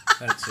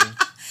 That too.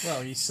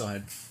 Well, you still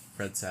had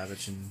Fred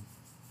Savage and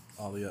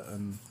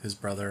and his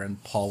brother,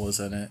 and Paul was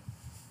in it.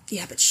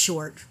 Yeah, but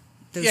short.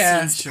 Those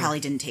scenes probably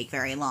didn't take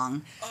very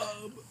long.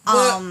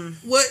 I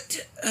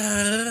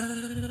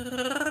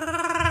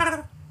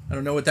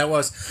don't know what that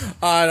was.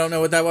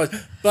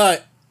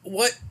 But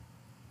what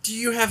do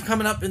you have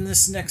coming up in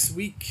this next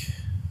week?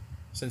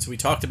 Since we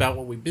talked about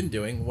what we've been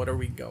doing, what are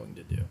we going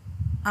to do?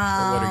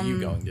 Or what are you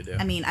going to do?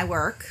 I mean, I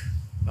work.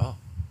 Oh,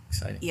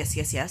 exciting.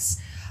 Yes.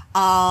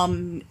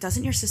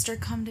 Doesn't your sister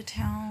come to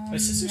town My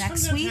sister's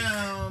next coming week? to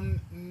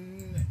town.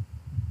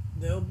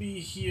 They'll be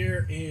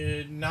here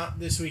not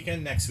this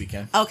weekend, next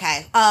weekend.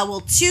 Okay.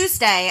 Well,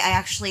 Tuesday, I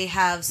actually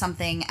have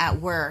something at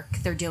work.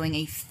 They're doing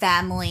a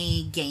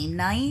family game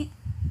night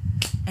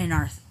in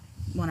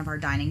one of our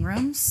dining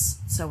rooms.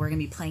 So we're going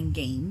to be playing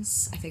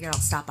games. I figured I'll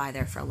stop by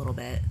there for a little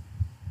bit.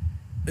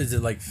 Is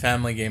it like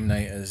family game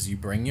night as you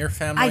bring your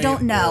family? I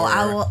don't know.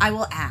 I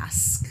will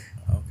ask.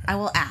 Okay. I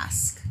will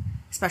ask.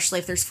 Especially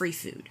if there's free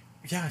food.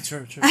 Yeah,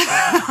 sure. And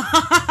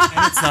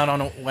it's not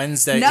on a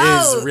Wednesday.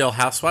 No. Is Real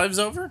Housewives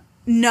over?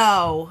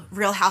 No,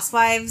 Real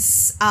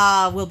Housewives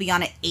will be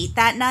on at 8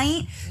 that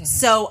night. Mm-hmm.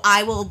 So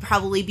I will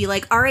probably be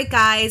like, all right,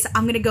 guys,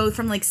 I'm going to go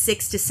from like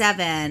 6 to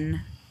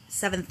 7,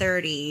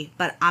 7:30,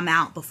 but I'm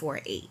out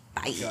before 8.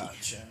 Bye.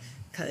 Gotcha.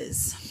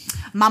 Because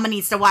Mama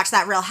needs to watch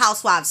that Real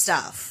Housewives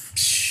stuff.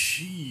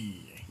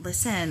 Gee.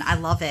 Listen, I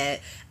love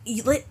it.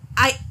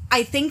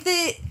 I think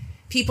that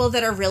people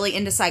that are really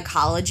into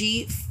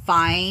psychology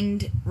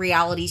find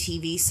reality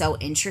TV so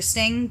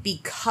interesting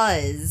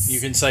because you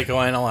can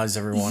psychoanalyze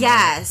everyone.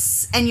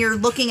 Yes, and you're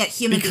looking at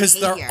human because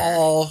behavior. They're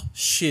all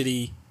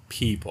shitty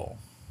people.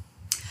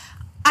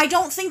 I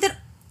don't think that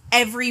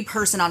every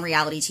person on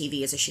reality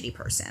TV is a shitty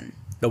person.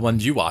 The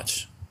ones you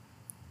watch.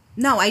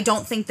 No, I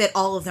don't think that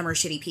all of them are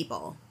shitty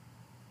people.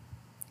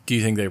 Do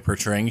you think they're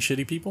portraying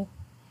shitty people?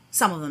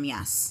 Some of them,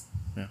 yes.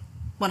 Yeah.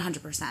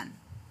 100%.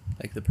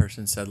 Like the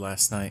person said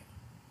last night,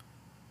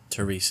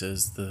 Teresa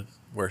is the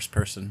worst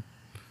person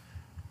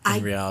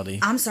in reality.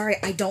 I'm sorry,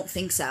 I don't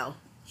think so.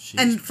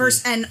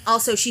 And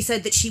also she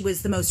said that she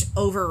was the most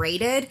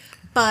overrated,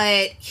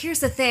 but here's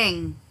the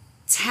thing.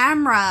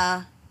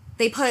 Tamra,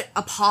 they put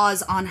a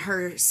pause on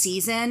her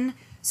season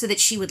so that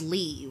she would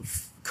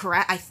leave.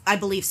 Correct? I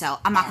believe so.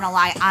 I'm not going to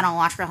lie, I don't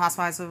watch Real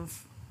Housewives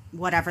of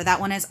whatever that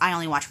one is. I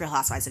only watch Real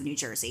Housewives of New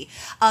Jersey.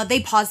 They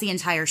paused the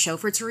entire show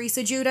for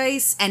Teresa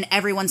Giudice, and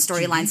everyone's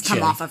storylines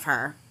come off of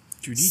her.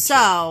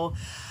 So,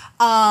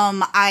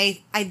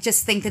 I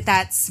just think that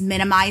that's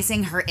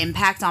minimizing her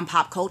impact on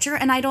pop culture,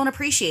 and I don't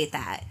appreciate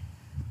that.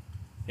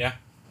 Yeah,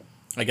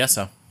 I guess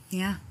so.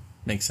 Yeah.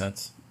 Makes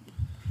sense.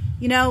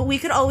 You know, we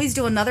could always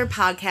do another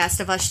podcast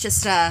of us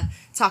just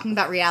talking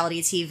about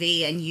reality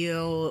TV and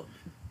you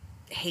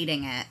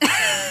hating it.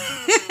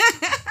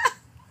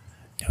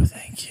 No,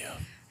 thank you.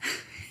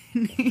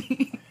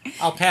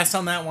 I'll pass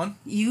on that one.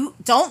 You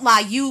don't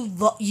lie.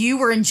 You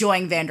were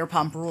enjoying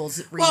Vanderpump Rules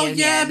reunion. Well,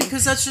 yeah,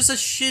 because that's just a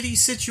shitty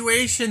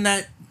situation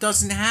that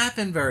doesn't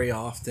happen very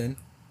often.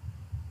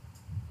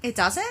 It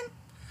doesn't?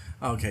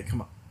 Okay,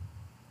 come on.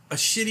 A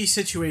shitty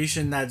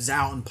situation that's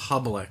out in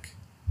public.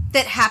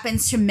 That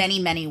happens to many,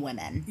 many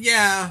women.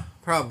 Yeah,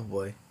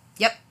 probably.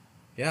 Yep.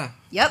 Yeah.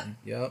 Yep.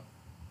 Yep.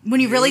 When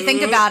you really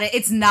think about it,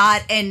 it's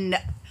not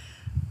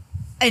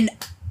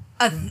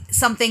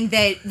something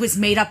that was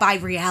made up by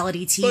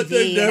reality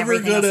TV and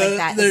everything else like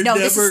that. No,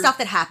 this is stuff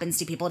that happens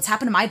to people. It's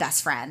happened to my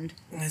best friend.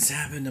 It's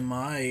happened to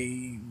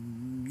my...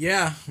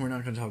 Yeah, we're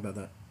not going to talk about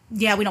that.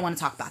 Yeah, we don't want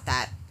to talk about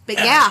that. But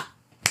yeah,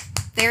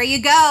 there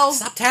you go.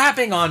 Stop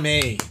tapping on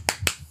me.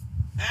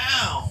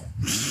 Ow.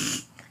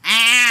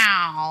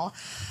 Ow.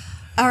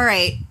 All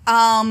right.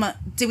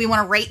 Do we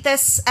want to rate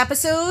this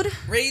episode?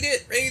 Rate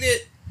it.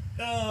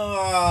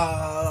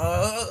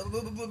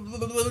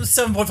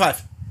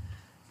 7.5.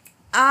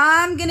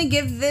 I'm going to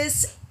give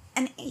this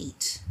an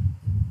 8.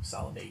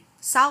 Solid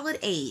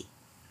 8.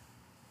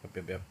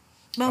 Yep.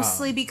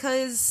 Mostly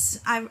because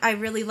I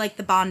really like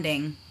the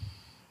bonding.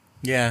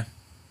 Yeah.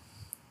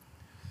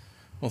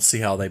 We'll see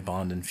how they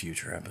bond in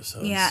future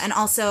episodes. Yeah, and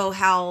also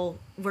how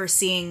we're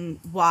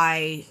seeing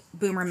why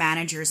boomer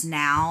managers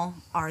now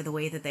are the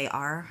way that they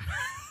are.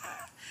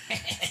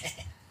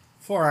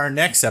 For our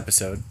next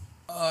episode,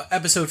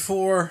 episode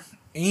 4,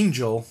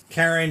 Angel,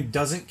 Karen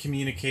doesn't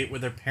communicate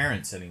with her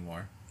parents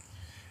anymore.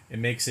 It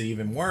makes it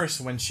even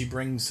worse when she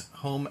brings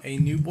home a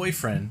new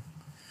boyfriend.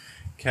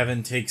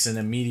 Kevin takes an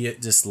immediate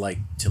dislike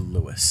to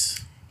Lewis.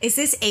 Is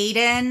this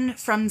Aiden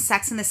from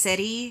Sex and the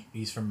City?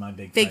 He's from My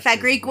Big Fat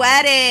Greek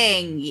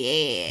Wedding.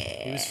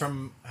 Yeah. He was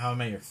from How I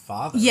Met Your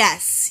Father.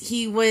 Yes.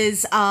 He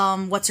was,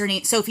 what's her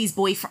name? Sophie's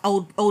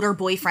older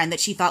boyfriend that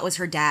she thought was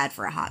her dad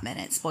for a hot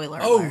minute. Spoiler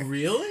alert. Oh,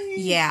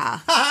 really? Yeah.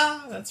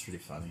 That's pretty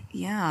funny.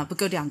 Yeah, but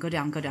go down.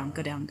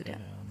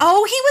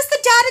 Oh, he was the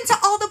dad into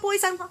All the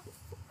Boys I Love.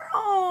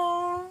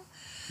 Oh.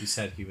 You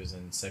said he was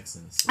in Sex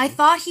and the City. I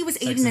thought he was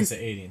Aiden in...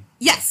 Aiden.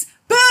 Yes.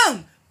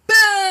 Boom!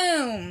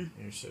 Boom!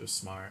 You're so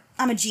smart.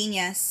 I'm a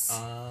genius.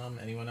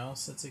 Anyone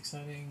else that's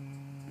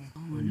exciting?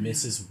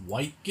 Mrs.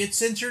 White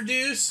gets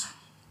introduced.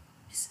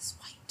 Mrs.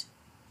 White.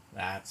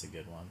 That's a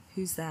good one.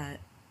 Who's that?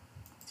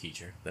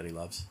 Teacher that he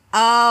loves.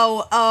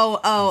 Oh.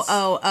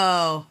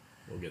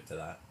 We'll get to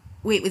that.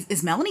 Wait,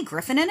 is Melanie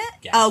Griffin in it?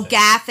 Gaffin. Oh,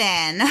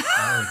 Gaffin.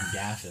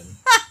 Gaffin.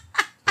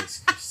 It's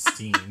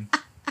Christine.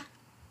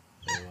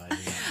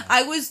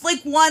 I was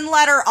like one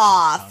letter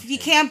off. Okay. You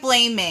can't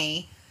blame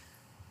me.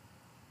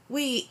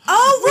 Wait.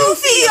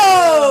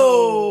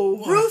 Oh,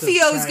 Rufio!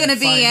 Rufio's going to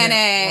be in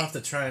it. We'll have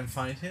to try and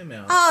find him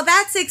out. Oh,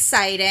 that's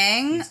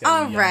exciting.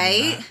 All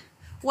right.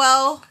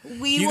 Well,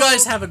 You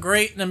guys have a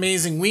great and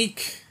amazing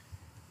week.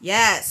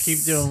 Yes.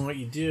 Keep doing what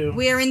you do.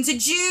 We're into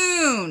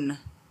June.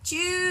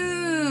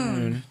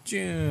 June.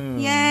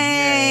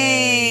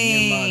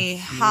 Yay.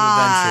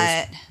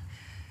 Hot.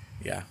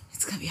 Yeah.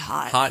 It's going to be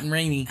hot. Hot and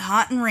rainy.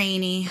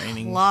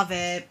 Raining. Love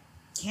it.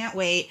 Can't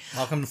wait.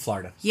 Welcome to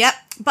Florida. Yep.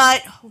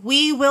 But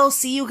we will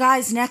see you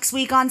guys next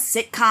week on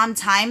Sitcom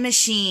Time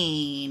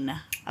Machine.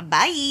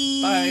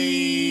 Bye.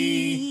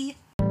 Bye.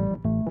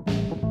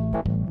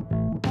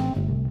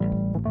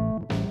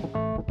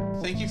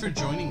 Thank you for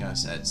joining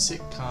us at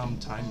Sitcom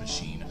Time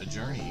Machine, a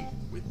journey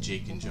with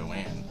Jake and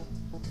Joanne.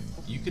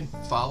 You can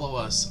follow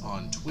us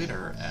on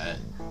Twitter at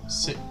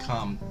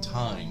Sitcom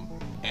Time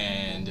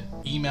and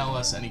email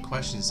us any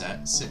questions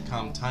at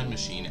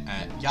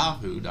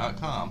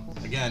sitcomtimemachine@yahoo.com.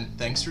 Again,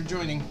 thanks for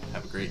joining.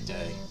 Have a great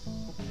day.